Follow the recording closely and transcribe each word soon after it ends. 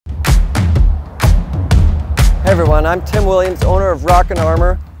Hey everyone, I'm Tim Williams, owner of Rock &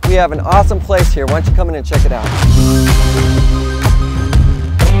 Armor. We have an awesome place here. Why don't you come in and check it out?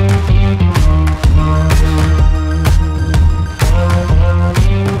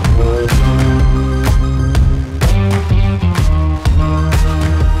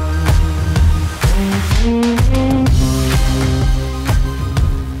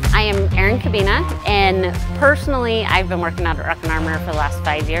 And personally, I've been working out at Rock & Armor for the last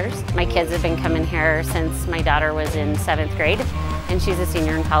 5 years. My kids have been coming here since my daughter was in 7th grade, and she's a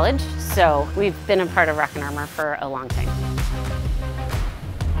senior in college. So we've been a part of Rock & Armor for a long time.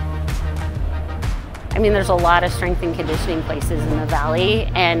 I mean, there's a lot of strength and conditioning places in the Valley,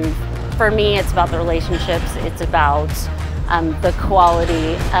 and for me, it's about the relationships. It's about the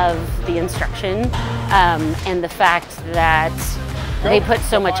quality of the instruction, and the fact that they put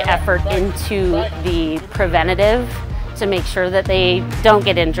so much effort into the preventative to make sure that they don't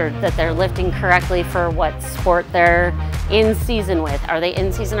get injured, that they're lifting correctly for what sport they're in season with. Are they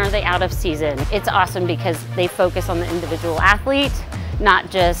in season, are they out of season? It's awesome because they focus on the individual athlete,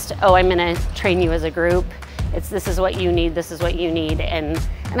 not just, oh, I'm gonna train you as a group. It's this is what you need, this is what you need. And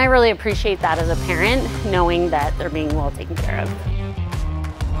I really appreciate that as a parent, knowing that they're being well taken care of.